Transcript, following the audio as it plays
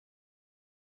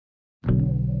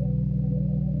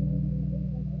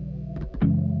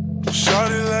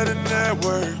let a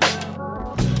network.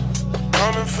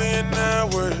 Coming for your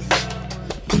net worth.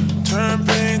 Turn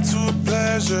pain to a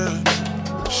pleasure.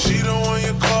 She the one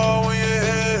you call when your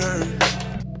head hurt.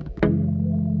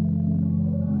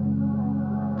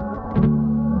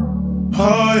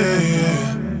 Oh yeah, yeah.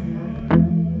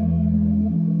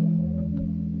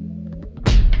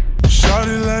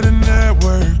 Shawty let a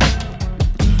network.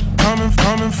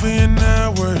 Coming for your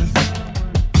net worth.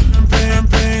 Turn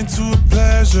pain to a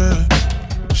pleasure.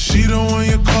 She the one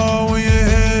you call when your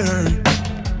head hurt.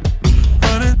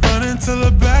 Running till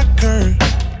her back hurt.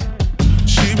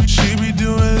 She be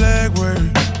doing leg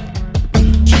work.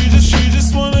 She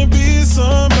just wanna be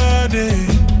somebody.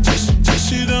 Just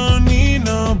she don't need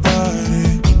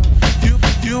nobody.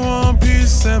 You want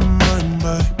peace and mind,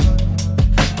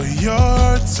 but your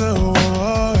heart's a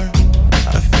war.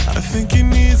 I think you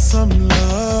need some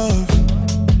love.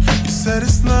 You said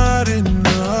it's not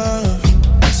enough.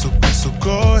 So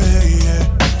go ahead, yeah.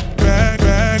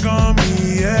 Brag on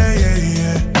me, yeah, yeah,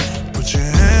 yeah. Put your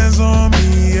hands on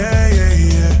me, yeah, yeah,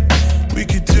 yeah. We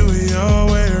could do it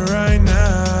your way right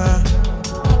now.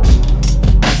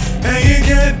 And you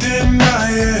can't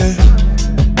deny it.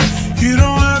 You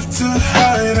don't have to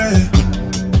hide it.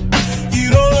 You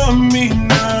don't love me,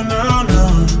 no, no, no.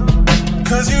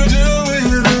 Cause you do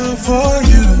it all for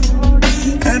you.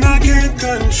 And I can't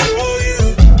control you.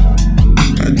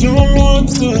 I don't want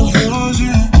to hold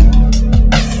you.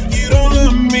 You don't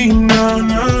love me, no,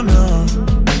 no, no.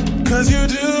 Cause you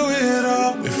do it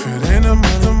all. If it ain't a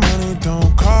money,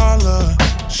 don't call her.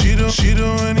 She do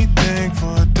anything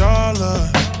for $1.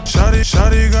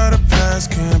 Shawty got a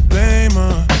past, can't blame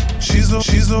her. She's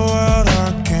a wild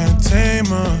heart, can't tame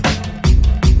her.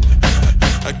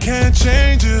 I can't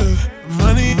change her.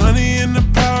 Money and the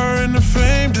power and the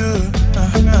fame, dude.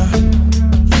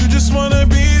 You just wanna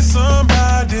be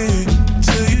somebody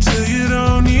till you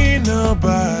don't need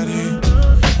nobody.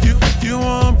 You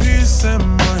want peace and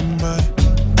mind,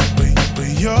 but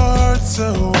your heart's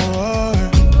a war.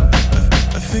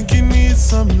 I think you need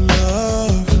some love.